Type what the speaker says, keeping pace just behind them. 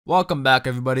Welcome back,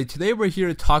 everybody. Today we're here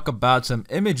to talk about some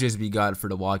images we got for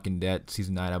The Walking Dead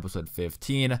Season 9 Episode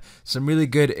 15. Some really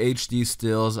good HD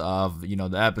stills of,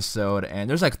 the episode, and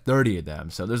there's like 30 of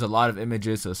them. So there's a lot of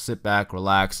images, so sit back,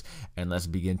 relax, and let's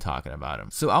begin talking about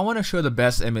them. So I want to show the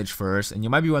best image first, and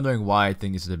you might be wondering why I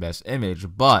think this is the best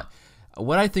image, but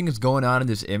what I think is going on in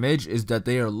this image is that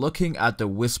they are looking at the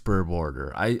whisper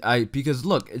border. Because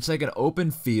look, it's like an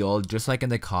open field, just like in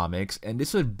the comics, and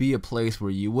this would be a place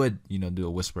where you would, do a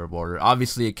whisper border.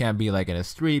 Obviously, it can't be like in a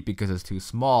street because it's too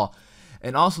small.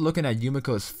 And also looking at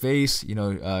Yumiko's face,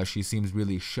 she seems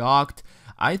really shocked.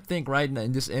 I think right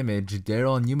in this image,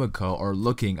 Daryl and Yumiko are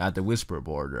looking at the whisper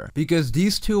border because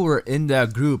these two were in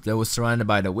that group that was surrounded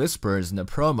by the whispers in the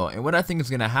promo. And what I think is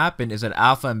going to happen is that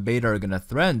Alpha and Beta are going to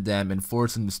threaten them and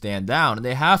force them to stand down, and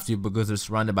they have to because they're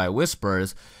surrounded by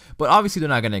whispers. But obviously they're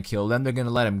not going to kill them. They're going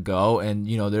to let them go, and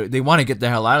they want to get the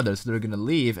hell out of there, so they're going to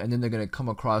leave, and then they're going to come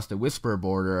across the whisper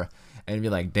border and be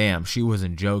like, damn, she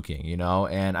wasn't joking,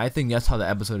 and I think that's how the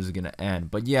episode is going to end.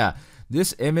 But yeah,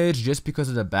 this image, just because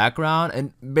of the background,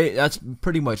 and that's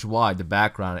pretty much why, the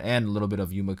background and a little bit of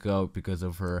Yumiko because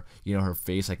of her, her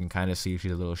face, I can kind of see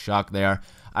she's a little shocked there.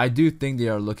 I do think they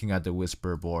are looking at the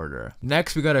whisper border.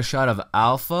 Next, we got a shot of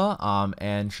Alpha,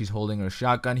 and she's holding her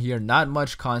shotgun here. Not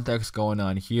much context going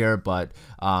on here, but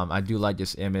I do like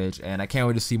this image, and I can't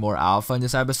wait to see more Alpha in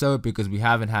this episode because we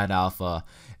haven't had Alpha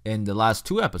in the last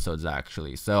 2 episodes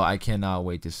actually, so I cannot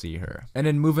wait to see her. And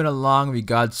then moving along, we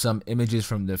got some images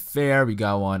from the fair. We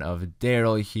got one of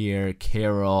Daryl here,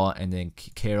 Carol, and then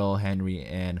Carol, Henry,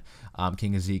 and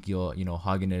King Ezekiel,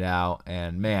 hugging it out.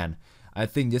 And man, I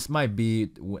think this might be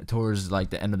towards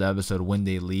like the end of the episode when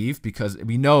they leave, because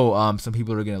we know some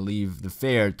people are gonna leave the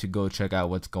fair to go check out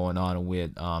what's going on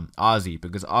with Ozzy,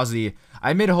 because Ozzy,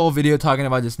 I made a whole video talking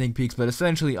about the sneak peeks, but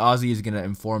essentially Ozzy is gonna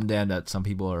inform them that some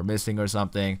people are missing or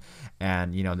something,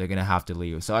 and they're gonna have to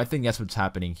leave. So I think that's what's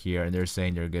happening here, and they're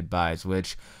saying their goodbyes,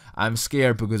 which I'm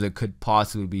scared because it could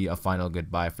possibly be a final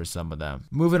goodbye for some of them.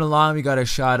 Moving along, we got a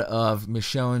shot of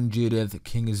Michonne, Judith,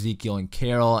 King Ezekiel, and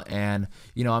Carol, and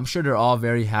I'm sure they're all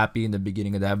very happy in the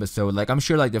beginning of the episode. Like, I'm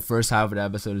sure like the first half of the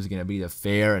episode is gonna be the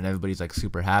fair and everybody's like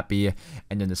super happy,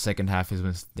 and then the second half is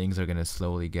when things are gonna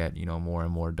slowly get more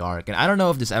and more dark. And I don't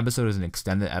know if this episode is an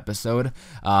extended episode.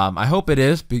 I hope it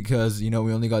is, because we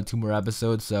only got 2 more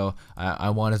episodes, so I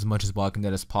want as much as Walking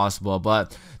Dead as possible.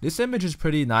 But this image is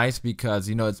pretty nice because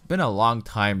it's been a long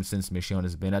time since Michonne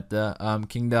has been at the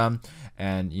kingdom,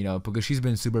 and because she's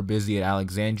been super busy at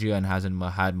Alexandria and hasn't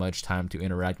had much time to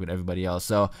interact with everybody else.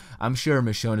 So I'm sure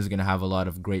Michonne is gonna have a lot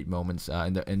of great moments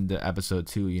in the episode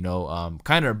too.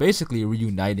 Kind of basically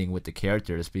reuniting with the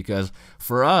characters, because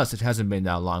for us it hasn't been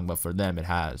that long, but for them it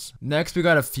has. Next, we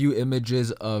got a few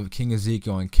images of King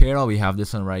Ezekiel and Carol. We have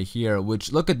this one right here,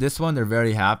 which, look at this one, they're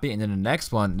very happy, and then the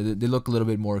next one they look a little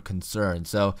bit more concerned.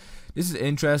 So this is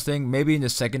interesting. Maybe in the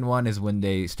second one is when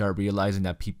they start realizing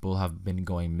that people have been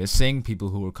going missing, people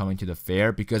who were coming to the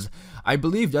fair, because I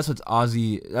believe that's what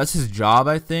that's his job,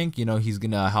 I think. He's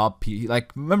gonna help,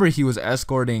 remember he was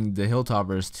escorting the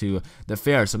Hilltoppers to the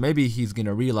fair, so maybe he's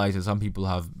gonna realize that some people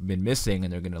have been missing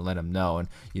and they're gonna let him know, and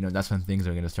that's when things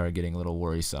are gonna start getting a little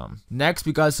worrisome. Next,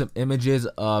 we got some images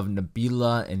of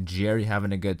Nabila and Jerry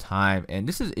having a good time, and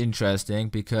this is interesting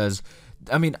because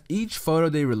each photo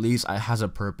they release has a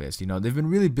purpose. They've been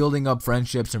really building up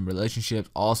friendships and relationships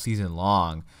all season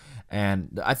long.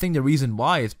 And I think the reason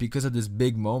why is because of this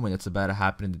big moment that's about to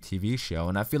happen in the TV show.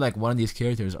 And I feel like one of these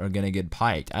characters are going to get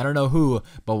piked. I don't know who,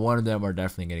 but one of them are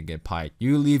definitely going to get piked.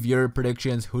 You leave your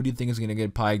predictions. Who do you think is going to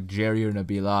get piked, Jerry or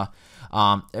Nabila?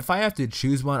 If I have to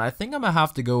choose one, I think I'm going to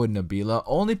have to go with Nabila,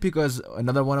 only because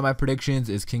another one of my predictions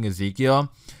is King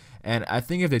Ezekiel. And I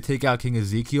think if they take out King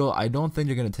Ezekiel, I don't think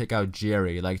they're going to take out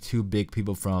Jerry, like 2 big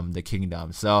people from the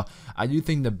kingdom. So I do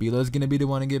think Nabila is going to be the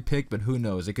one to get picked, but who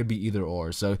knows? It could be either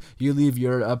or. So you leave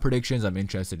your predictions. I'm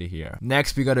interested to hear.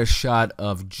 Next, we got a shot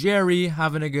of Jerry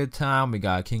having a good time. We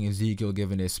got King Ezekiel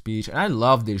giving his speech. And I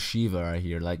love this Shiva right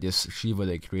here, like this Shiva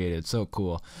they created. So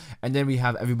cool. And then we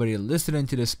have everybody listening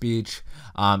to the speech.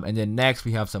 And then next,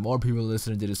 we have some more people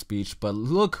listening to the speech. But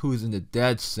look who's in the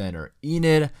dead center.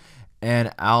 Enid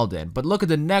and Alden. But look at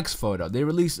the next photo. They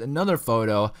released another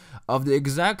photo of the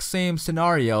exact same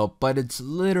scenario, but it's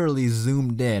literally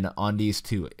zoomed in on these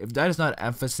two. If that is not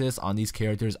emphasis on these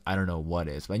characters, I don't know what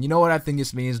is. But you know what I think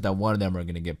this means? That one of them are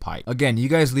going to get piked. Again, you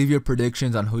guys leave your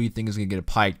predictions on who you think is going to get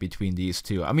piked between these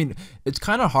two. It's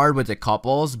kind of hard with the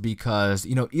couples because,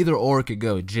 either or could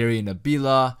go Jerry and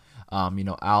Nabila,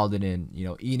 Alden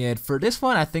and Enid. For this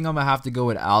one, I think I'm gonna have to go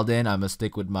with Alden. I'm gonna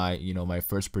stick with my my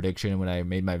first prediction when I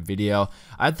made my video.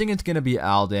 I think it's gonna be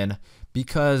Alden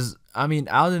because I mean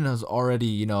Alden has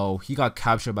already he got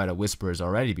captured by the Whisperers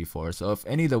already before. So if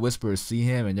any of the Whisperers see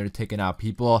him and they're taking out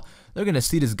people, they're gonna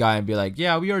see this guy and be like,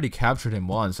 yeah, we already captured him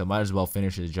once, so might as well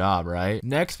finish his job, right?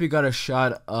 Next, we got a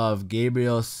shot of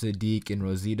Gabriel, Sadiq, and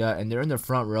Rosita, and they're in the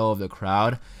front row of the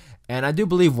crowd. And I do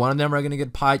believe one of them are going to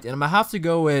get piked. And I'm going to have to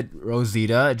go with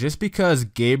Rosita just because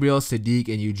Gabriel, Sadiq,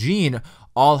 and Eugene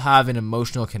all have an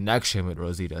emotional connection with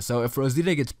Rosita. So if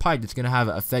Rosita gets piked, it's going to have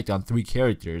an effect on 3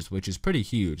 characters, which is pretty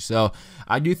huge. So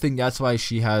I do think that's why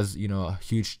she has, a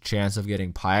huge chance of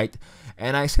getting piked.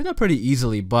 And I say that pretty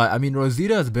easily, but I mean,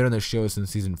 Rosita has been on the show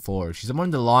since season 4. She's one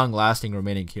of the long-lasting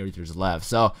remaining characters left.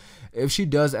 So if she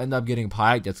does end up getting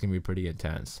piked, that's going to be pretty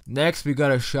intense. Next, we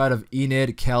got a shot of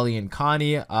Enid, Kelly, and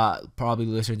Connie, probably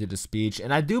listening to the speech.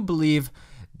 And I do believe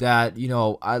that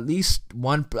at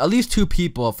least 2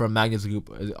 people from Magnus group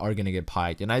are gonna get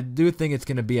piked, and I do think it's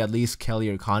gonna be at least Kelly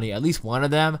or Connie, at least one of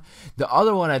them. The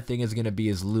other one I think is gonna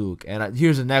be Luke, and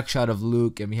here's the next shot of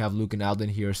Luke, and we have Luke and Alden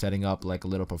here setting up like a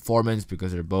little performance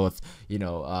because they're both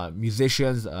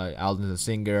musicians. Alden's a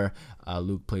singer,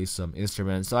 Luke plays some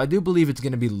instruments, so I do believe it's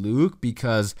gonna be Luke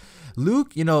because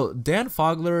Luke, Dan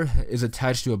Fogler is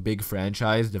attached to a big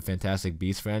franchise, the Fantastic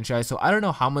Beasts franchise, so I don't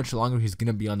know how much longer he's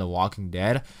gonna be on The Walking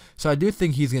Dead. So I do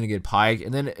think he's going to get piked,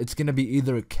 and then it's going to be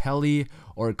either Kelly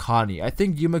or Connie. I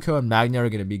think Yumiko and Magna are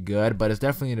going to be good, but it's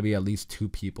definitely going to be at least 2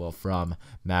 people from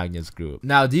Magna's group.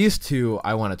 Now, these 2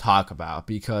 I want to talk about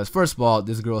because, first of all,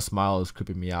 this girl's smile is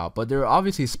creeping me out, but they're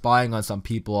obviously spying on some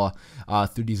people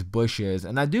through these bushes,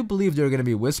 and I do believe they're going to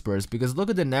be Whispers because look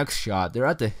at the next shot. They're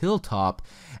at the hilltop,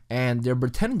 and they're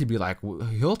pretending to be like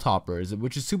hilltoppers,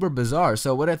 which is super bizarre.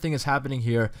 So what I think is happening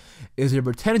here is they're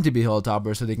pretending to be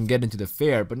hilltoppers so they can get into the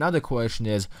fair, but now the question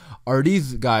is, are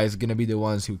these guys going to be the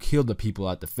ones who killed the people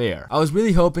at the fair? I was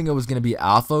really hoping it was going to be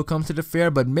Alpha who comes to the fair,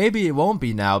 but maybe it won't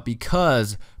be now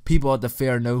because people at the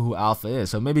fair know who Alpha is.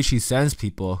 So maybe she sends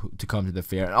people to come to the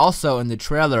fair. And also in the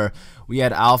trailer, we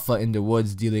had Alpha in the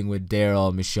woods dealing with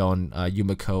Daryl, Michonne,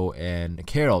 Yumiko, and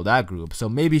Carol, that group. So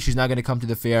maybe she's not going to come to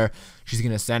the fair. She's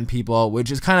going to send people, which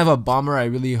is kind of a bummer. I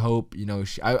really hope,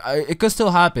 it could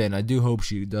still happen. I do hope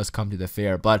she does come to the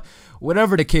fair. But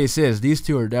whatever the case is, these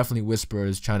 2 are definitely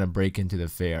Whisperers trying to break into the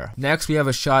fair. Next, we have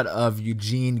a shot of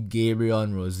Eugene, Gabriel,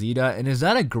 and Rosita. And is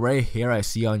that a gray hair I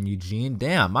see on Eugene?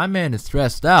 Damn, my man is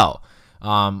stressed out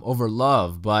over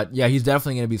love, but yeah, he's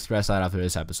definitely gonna be stressed out after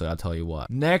this episode, I'll tell you what.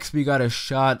 Next, we got a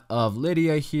shot of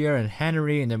Lydia here and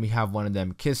Henry, and then we have one of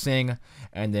them kissing,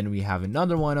 and then we have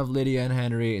another one of Lydia and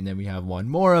Henry, and then we have one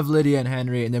more of Lydia and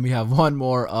Henry, and then we have one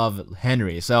more of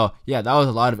Henry. So yeah, that was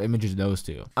a lot of images of those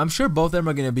 2. I'm sure both of them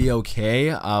are gonna be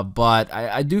okay, but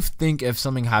I do think if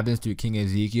something happens to King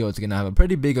Ezekiel, it's gonna have a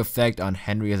pretty big effect on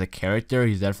Henry as a character.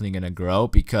 He's definitely gonna grow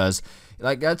because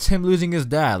that's him losing his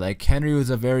dad. Like, Henry was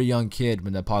a very young kid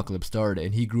when the apocalypse started,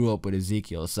 and he grew up with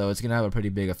Ezekiel, so it's gonna have a pretty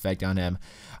big effect on him.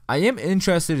 I am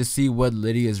interested to see what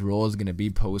Lydia's role is gonna be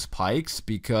post Pikes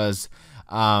because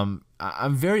I'm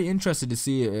very interested to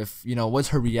see if what's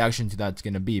her reaction to that's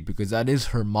gonna be, because that is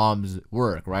her mom's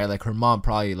work, right? Like, her mom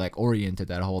probably oriented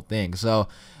that whole thing. So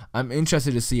I'm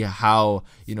interested to see how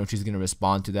she's gonna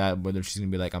respond to that, whether she's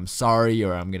gonna be like, I'm sorry,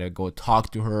 or I'm gonna go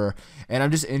talk to her. And I'm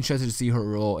just interested to see her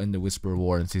role in the Whisper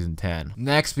War in season 10.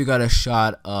 Next, we got a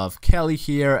shot of Kelly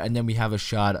here, and then we have a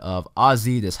shot of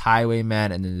Ozzy, this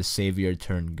highwayman, and then the savior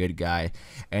turned good guy,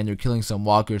 and they're killing some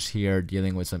walkers here,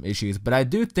 dealing with some issues. But I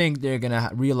do think they're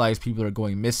gonna realize people are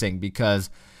going missing because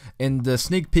in the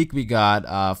sneak peek we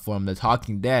got from The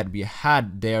Talking Dead, we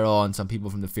had Daryl and some people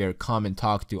from the fair come and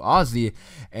talk to Ozzy,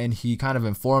 and he kind of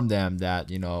informed them that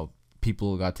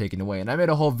people got taken away. And I made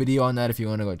a whole video on that if you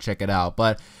want to go check it out.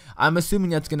 But I'm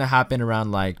assuming that's going to happen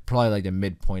around probably the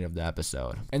midpoint of the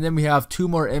episode. And then we have 2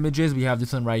 more images. We have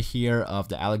this one right here of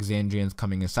the Alexandrians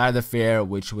coming inside the fair,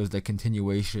 which was the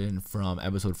continuation from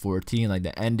episode 14,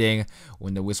 the ending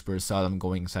when the Whisperers saw them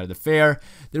going inside the fair.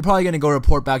 They're probably going to go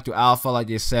report back to Alpha like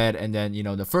they said, and then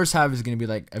the first half is going to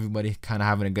be everybody kind of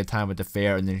having a good time at the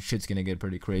fair, and then shit's going to get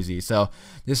pretty crazy. So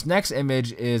this next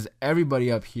image is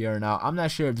everybody up here. Now, I'm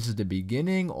not sure if this is the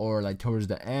beginning or towards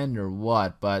the end or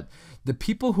what, but the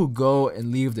people who go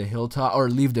and leave the hilltop or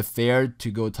leave the fair to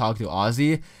go talk to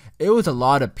Ozzy, it was a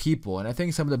lot of people, and I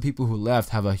think some of the people who left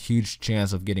have a huge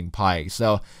chance of getting piked.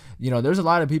 So there's a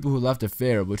lot of people who left the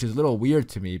fair, which is a little weird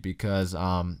to me because,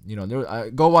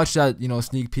 go watch that,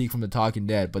 sneak peek from The Talking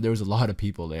Dead, but there was a lot of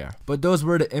people there. But those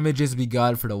were the images we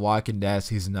got for The Walking Dead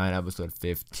Season 9, Episode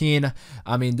 15.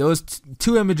 I mean, those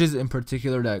two images in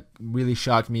particular that really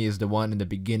shocked me is the one in the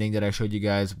beginning that I showed you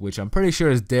guys, which I'm pretty sure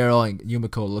is Daryl and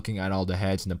Yumiko looking at all the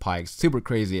heads and the Pikes. Super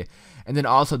crazy. And then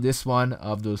also this one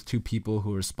of those two people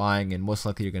who are spying and most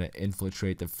likely are going to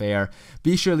infiltrate the fair.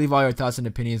 Be sure to leave all your thoughts and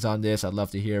opinions on this. I'd love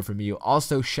to hear from you.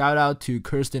 Also, shout out to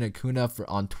Kirsten Acuna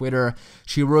on Twitter.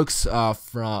 She works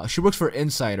for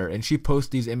Insider, and she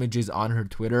posts these images on her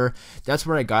Twitter. That's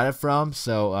where I got it from,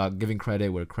 so giving credit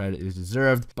where credit is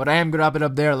deserved. But I am going to wrap it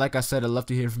up there. Like I said, I'd love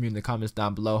to hear from you in the comments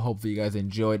down below. Hopefully you guys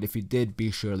enjoyed. If you did,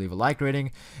 be sure to leave a like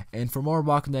rating. And for more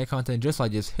Walking Dead content just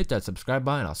like this, hit that subscribe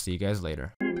button. I'll see you guys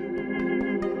later.